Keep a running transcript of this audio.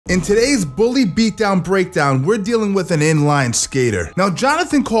In today's Bully Beatdown Breakdown, we're dealing with an inline skater. Now,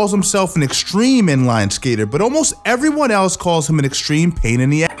 Jonathan calls himself an extreme inline skater, but almost everyone else calls him an extreme pain in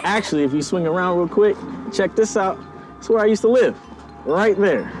the ass. Actually, if you swing around real quick, check this out. It's where I used to live, right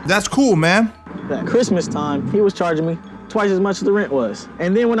there. That's cool, man. That Christmas time, he was charging me twice as much as the rent was.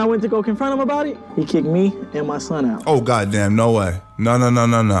 And then when I went to go confront him about it, he kicked me and my son out. Oh, goddamn, no way.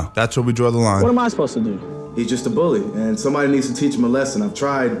 No. That's where we draw the line. What am I supposed to do? He's just a bully, and somebody needs to teach him a lesson. I've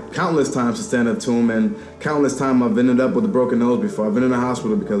tried countless times to stand up to him, and countless times I've ended up with a broken nose before. I've been in the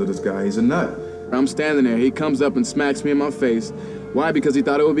hospital because of this guy. He's a nut. I'm standing there, he comes up and smacks me in my face. Why? Because he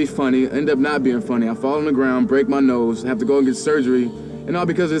thought it would be funny. End up not being funny. I fall on the ground, break my nose, have to go and get surgery, and all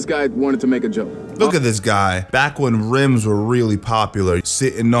because this guy wanted to make a joke. Look at this guy. Back when rims were really popular,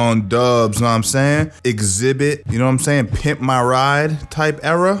 sitting on dubs, know what I'm saying? Exhibit, you know what I'm saying? Pimp my ride type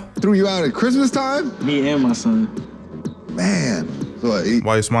era. Threw you out at Christmas time? Me and my son. Man. So what,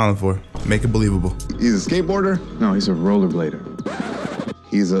 Why are you smiling for? Make it believable. He's a skateboarder? No, he's a rollerblader.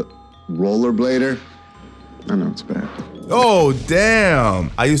 He's a rollerblader? I know it's bad. Oh, damn.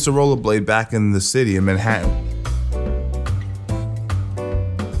 I used to rollerblade back in the city in Manhattan.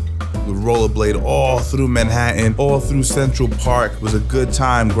 Rollerblade all through Manhattan, all through Central Park. It was a good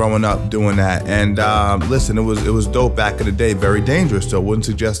time growing up doing that. And listen, it was dope back in the day. Very dangerous, so wouldn't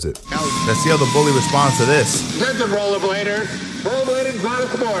suggest it. Let's see how the bully responds to this. Attention, rollerblader. Rollerblading's not a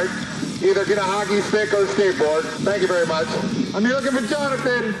sport. Either get a hockey stick or a skateboard. Thank you very much. I'm here looking for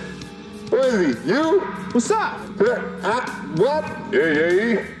Jonathan. Who is he? You? What's up? What? Yeah.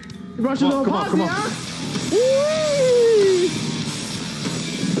 You brought your little posse, come on.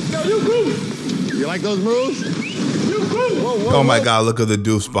 Yo, you cool. You like those moves? You cool. Whoa, Oh my God, look at the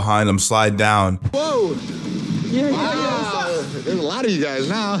deuce behind him slide down. Whoa. Yeah, Wow. There's a lot of you guys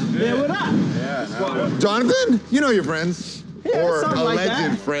now. Yeah, what up? Yeah. Jonathan, you know your friends. Yeah, or something alleged like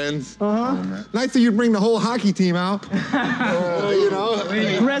that. friends. Uh-huh. Nice that you bring the whole hockey team out. You know.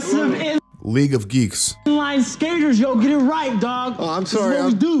 Aggressive League of Geeks. inline skaters, yo, get it right, dog. Oh, I'm sorry. This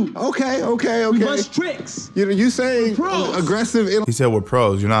is what we do. Okay. We bust tricks. You know, you say Pros. aggressive He said we're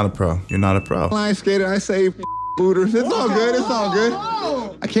pros. You're not a pro. You're not a pro. inline skater. I say booters. It's all good. It's all good.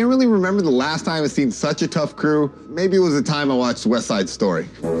 Whoa. I can't really remember the last time I've seen such a tough crew. Maybe it was the time I watched West Side Story.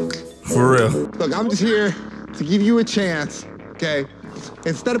 For real. Look, I'm just here to give you a chance, okay?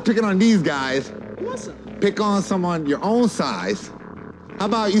 Instead of picking on these guys, pick on someone your own size. How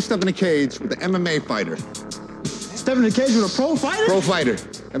about you step in a cage with an MMA fighter? Step in the cage with a pro fighter? Pro fighter.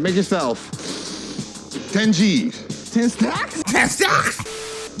 And make yourself 10 G's. 10 stacks? 10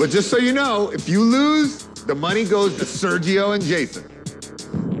 stacks! But just so you know, if you lose, the money goes to Sergio and Jason.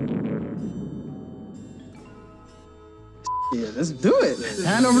 Yeah, let's do it.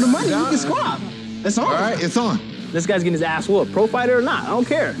 Hand over the money, you can squat. It's on. All right, it's on. This guy's getting his ass whooped. Pro fighter or not, I don't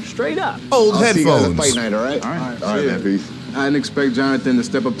care. Straight up. Old I'll see you guys at headphones. fight night, all right? All right, man, peace. I didn't expect Jonathan to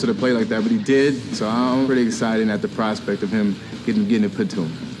step up to the plate like that, but he did. So I'm pretty excited at the prospect of him getting it put to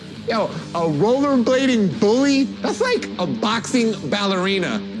him. Yo, a rollerblading bully? That's like a boxing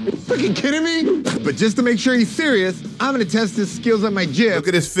ballerina. You freaking kidding me? But just to make sure he's serious, I'm gonna test his skills at my gym. Look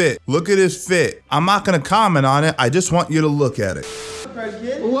at his fit. Look at his fit. I'm not gonna comment on it. I just want you to look at it.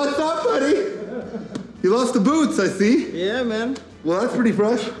 What's up, buddy? You lost the boots, I see. Yeah, man. Well, that's pretty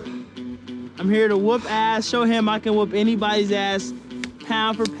fresh. I'm here to whoop ass, show him I can whoop anybody's ass,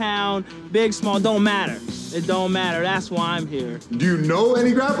 pound for pound, big, small, don't matter. It don't matter, that's why I'm here. Do you know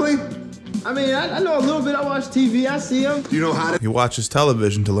any grappling? I mean, I know a little bit, I watch TV, I see him. Do you know how to He watches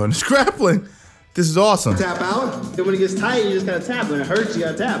television to learn his grappling. This is awesome. tap out? Then when it gets tight, you just gotta tap. When it hurts, you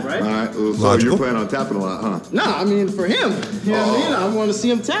gotta tap, right? All right, so Logical. you're planning on tapping a lot, huh? No, I mean, for him. You know what I mean? I want to see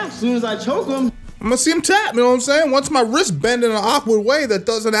him tap. As soon as I choke him, I'm gonna see him tap, you know what I'm saying? Once my wrist bend in an awkward way that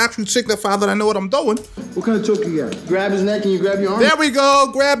doesn't actually signify that I know what I'm doing. What kind of choke you got? grab his neck and you grab your arm. There we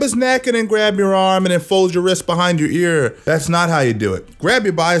go. Grab his neck and then grab your arm and then fold your wrist behind your ear. That's not how you do it. Grab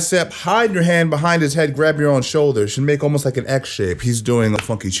your bicep, hide your hand behind his head, grab your own shoulder. Should make almost like an X shape. He's doing a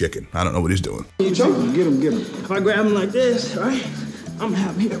funky chicken. I don't know what he's doing. You choke him, get him. If I grab him like this, right? I'm gonna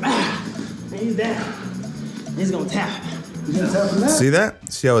have him here. And he's down. He's gonna tap. See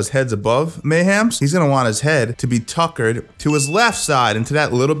that? See how his head's above Mayhem's? He's gonna want his head to be tuckered to his left side into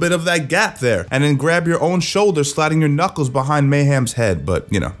that little bit of that gap there. And then grab your own shoulder, sliding your knuckles behind Mayhem's head.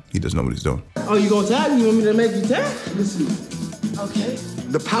 But, you know, he doesn't know what he's doing. Oh, you gonna tap? You want me to make you tap? Let's see. Okay.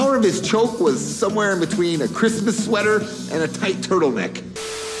 The power of his choke was somewhere in between a Christmas sweater and a tight turtleneck.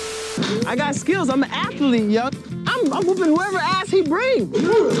 I got skills. I'm an athlete, yo. I'm whooping whoever ass he brings.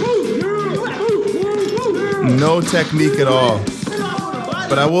 No technique at all.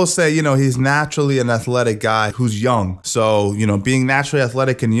 But I will say, you know, he's naturally an athletic guy who's young. So, you know, being naturally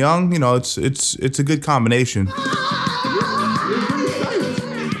athletic and young, you know, it's a good combination.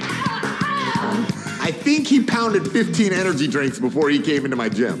 I think he pounded 15 energy drinks before he came into my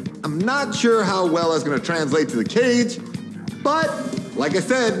gym. I'm not sure how well that's gonna translate to the cage, but like I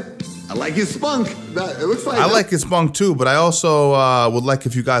said, I like his spunk. It looks like I like his spunk too, but I also would like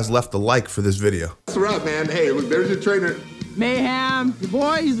if you guys left a like for this video. That's right, man. Hey, look, there's your trainer. Mayhem, your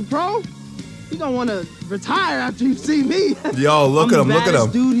boy, he's a pro. He's gonna wanna retire after he see me. Yo, look at him, look at him.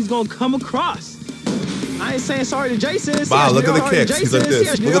 Dude, he's gonna come across. I ain't saying sorry to Jason. Wow, look at the kicks. He's like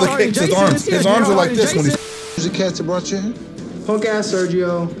this. Look at the kicks. His arms are like this when he's. Who's the cats that brought you here? Punk ass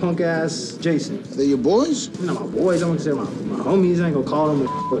Sergio, punk ass Jason. They your boys? They're not my boys. I'm gonna say my homies. I ain't gonna call them to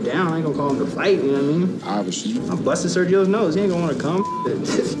go down. I ain't gonna call them to fight. You know what I mean? Obviously. I'm busting Sergio's nose. He ain't gonna wanna come.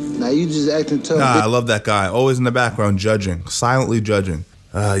 Now you just acting tough. Nah, I love that guy. Always in the background, judging, silently judging.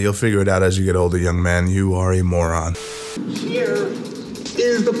 You'll figure it out as you get older, young man. You are a moron. Here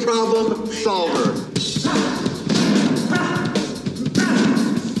is the problem solver.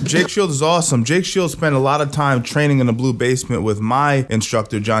 Jake Shields is awesome. Jake Shields spent a lot of time training in the blue basement with my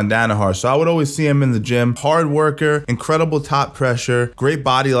instructor, John Danaher. So I would always see him in the gym. Hard worker, incredible top pressure, great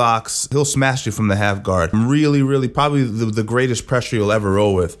body locks. He'll smash you from the half guard. Really, really, probably the greatest pressure you'll ever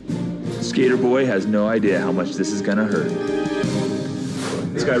roll with. Skater boy has no idea how much this is gonna hurt.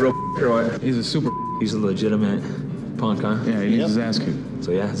 This guy real He's a super. he's a legitimate punk, huh? Yeah, he needs his ass kicked.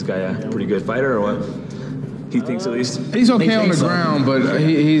 So yeah, this guy a pretty good fighter or what? He thinks at least. He's okay on the ground, but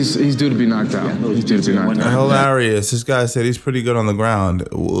he's due to be knocked out. He's due to be knocked out. Hilarious. This guy said he's pretty good on the ground.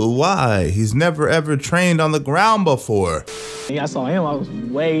 Why? He's never ever trained on the ground before. I saw him, I was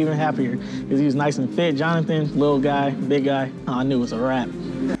way even happier because he was nice and fit. Jonathan, little guy, big guy. I knew it was a wrap.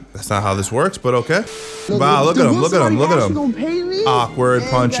 That's not how this works, but okay. Wow, look at him, look at him, look at him. Awkward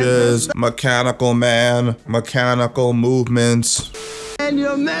punches, mechanical man, mechanical movements. And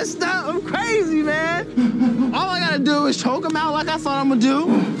you're messed up. I'm crazy, man. All I gotta do is choke him out like I thought I'm gonna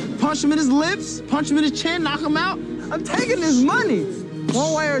do. Punch him in his lips, punch him in his chin, knock him out. I'm taking his money.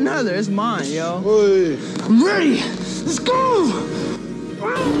 One way or another, it's mine, yo. Hey. I'm ready. Let's go.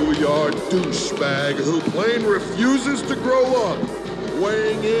 Schoolyard douchebag who plain refuses to grow up.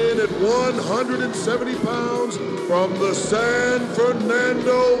 Weighing in at 170 pounds from the San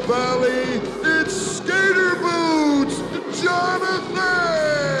Fernando Valley, it's Skater Boots, Jonathan!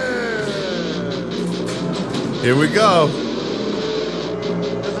 Here we go.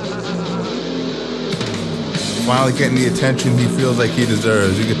 Finally getting the attention he feels like he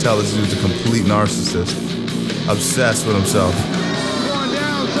deserves. You can tell this dude's a complete narcissist. Obsessed with himself. Going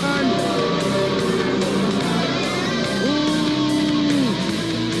down, son.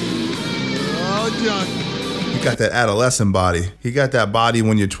 Oh, John. He got that adolescent body. He got that body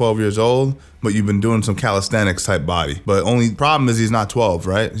when you're 12 years old, but you've been doing some calisthenics type body. But only problem is he's not 12,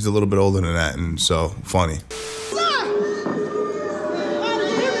 right? He's a little bit older than that, and so funny.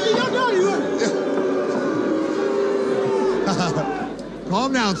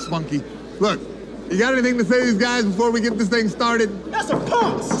 Calm down, Spunky. Look, you got anything to say to these guys before we get this thing started? That's a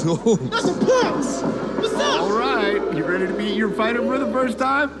punks. That's a punks. What's up? All right, you ready to meet your fighter for the first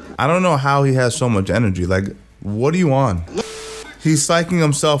time? I don't know how he has so much energy. Like, what are you on? He's psyching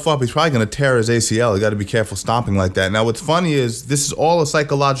himself up. He's probably gonna tear his ACL. You gotta be careful stomping like that. Now, what's funny is this is all a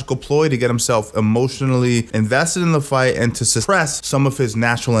psychological ploy to get himself emotionally invested in the fight and to suppress some of his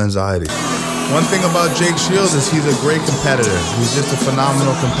natural anxiety. One thing about Jake Shields is he's a great competitor. He's just a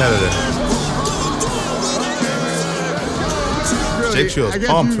phenomenal competitor. Jake Shields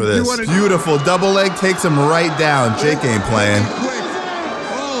pumped for this. Beautiful double leg takes him right down. Jake ain't playing.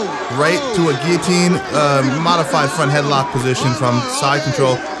 Right to a guillotine, modified front headlock position from side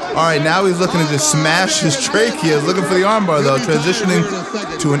control. All right, now he's looking to just smash his trachea. He's looking for the armbar though, transitioning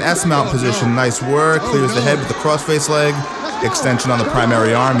to an S-mount position. Nice work, clears the head with the crossface leg. Extension on the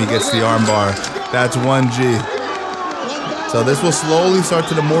primary arm, he gets the armbar. That's 1G. So this will slowly start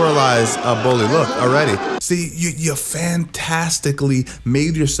to demoralize Bully. Look, already. See, you fantastically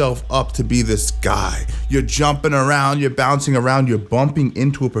made yourself up to be this guy. You're jumping around, you're bouncing around, you're bumping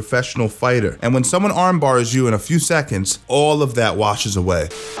into a professional fighter. And when someone armbars you in a few seconds, all of that washes away.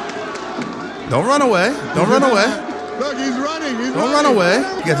 Don't run away. Don't run away. Look, he's running. Don't run away.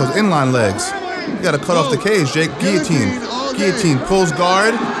 You got those inline legs. You gotta cut off the cage, Jake. Guillotine. Guillotine. Pulls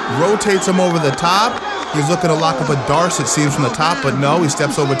guard, rotates him over the top. He's looking to lock up a Darce, it seems, from the top, but no, he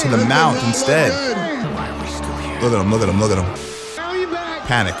steps over to the mount instead. Look at him, look at him, look at him.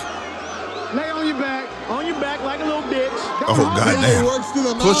 Panic. Lay on your back like a little bitch. Oh, goddamn.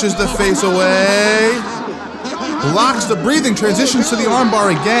 Pushes the face away. Blocks the breathing, transitions to the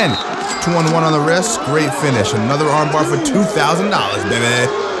armbar again. 2-on-1 on the wrist, great finish. Another armbar for $2,000, baby.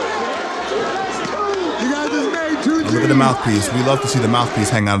 Look at the mouthpiece. We love to see the mouthpiece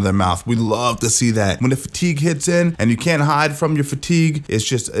hang out of their mouth. We love to see that. When the fatigue hits in and you can't hide from your fatigue,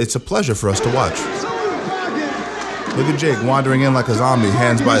 it's a pleasure for us to watch. Look at Jake wandering in like a zombie,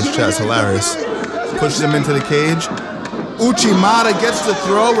 hands by his chest, hilarious. Pushes him into the cage. Uchimata gets the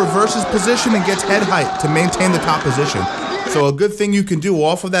throw, reverses position, and gets head height to maintain the top position. So a good thing you can do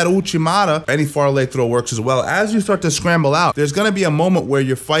off of that Uchimata, any far leg throw works as well. As you start to scramble out, there's gonna be a moment where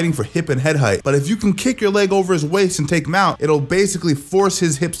you're fighting for hip and head height. But if you can kick your leg over his waist and take him out, it'll basically force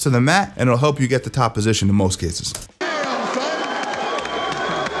his hips to the mat and it'll help you get the top position in most cases.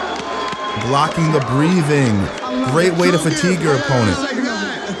 Blocking the breathing. Great way to fatigue your opponent.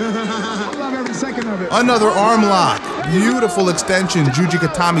 Another arm lock. Beautiful extension,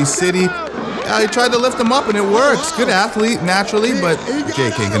 Jujikatami City. He tried to lift him up and it works. Good athlete, naturally, but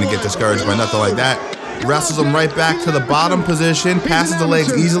Jake ain't gonna get discouraged by nothing like that. Wrestles him right back to the bottom position, passes the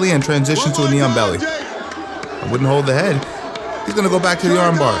legs easily, and transitions to a knee on belly. I wouldn't hold the head. He's gonna go back to the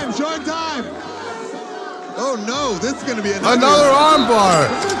armbar. Oh no, this is gonna be another armbar.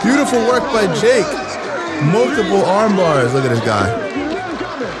 Beautiful work by Jake. Multiple armbars. Look at this guy.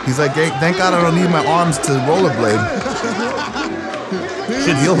 He's like, thank God I don't need my arms to rollerblade.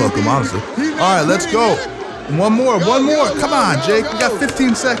 Should heel hook him, honestly. All right, let's go. One more. Come on, Jake. We got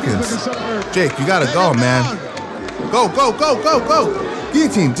 15 seconds. Jake, you gotta go, man. Go.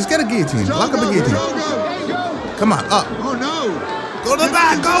 Guillotine. Just get a guillotine. Lock up a guillotine. Come on, up. Oh no. Go to the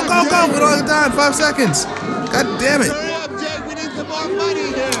back. Go. We don't have time. 5 seconds. God damn it. Hurry up, Jake. We need some more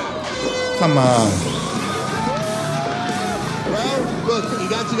money here. Come on. Well, look, he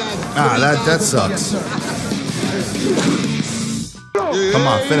got you guys. That sucks. Come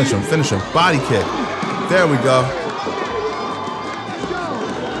on, finish him. Body kick. There we go.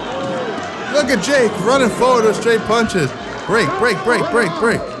 Look at Jake running forward with straight punches. Break.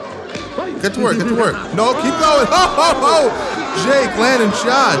 Get to work. No, keep going. Jake landing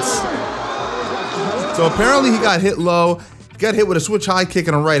shots. So apparently he got hit low. He got hit with a switch high kick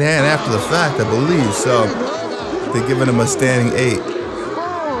and a right hand after the fact, I believe. So they're giving him a standing 8.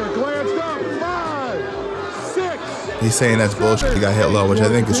 He's saying that's bullshit. He got hit low, which I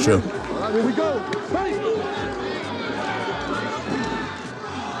think is true.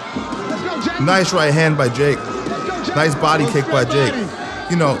 Nice right hand by Jake. Nice body kick by Jake.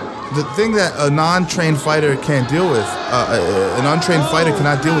 You know, the thing that a non-trained fighter can't deal with, an untrained fighter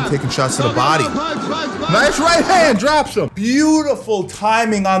cannot deal with taking shots to the body. Nice right hand, drops him. Beautiful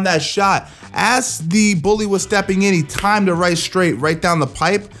timing on that shot. As the bully was stepping in, he timed it right straight, right down the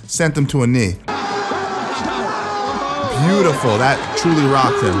pipe, sent him to a knee. Beautiful, that truly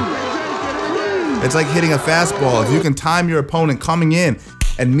rocked him. It's like hitting a fastball. If you can time your opponent coming in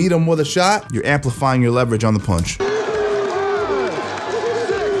and meet him with a shot, you're amplifying your leverage on the punch.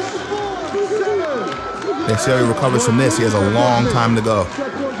 Yeah, see how he recovers from this? He has a long time to go.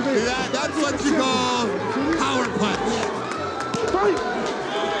 That's what you call power punch.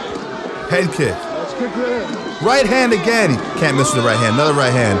 Head kick. Right hand again. He can't miss the right hand. Another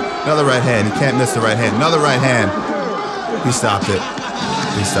right hand. He can't miss the right hand. Another right hand. He stopped it.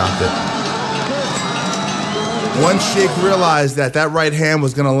 Once Jake realized that right hand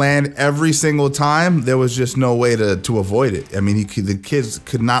was gonna land every single time, there was just no way to avoid it. I mean, the kids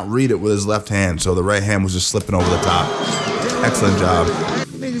could not read it with his left hand, so the right hand was just slipping over the top. Excellent job.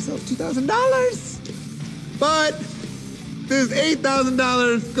 You made yourself $2,000, but this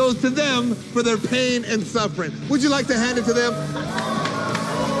 $8,000 goes to them for their pain and suffering. Would you like to hand it to them?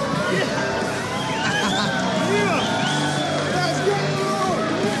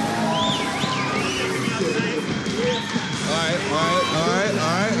 All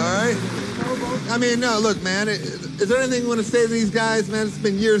right. I mean, no, look, man, is there anything you want to say to these guys, man? It's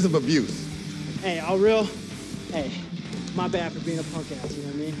been years of abuse. Hey, my bad for being a punk ass, you know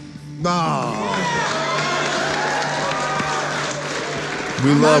what I mean?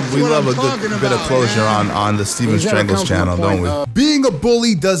 We love a good bit of closure on the Steven Strangles channel, don't we? Being a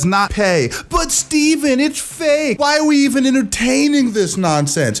bully does not pay. But Steven, it's fake. Why are we even entertaining this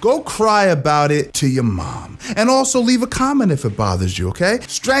nonsense? Go cry about it to your mom. And also leave a comment if it bothers you, okay?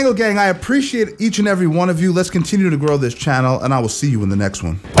 Strangle Gang, I appreciate each and every one of you. Let's continue to grow this channel, and I will see you in the next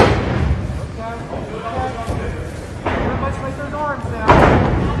one.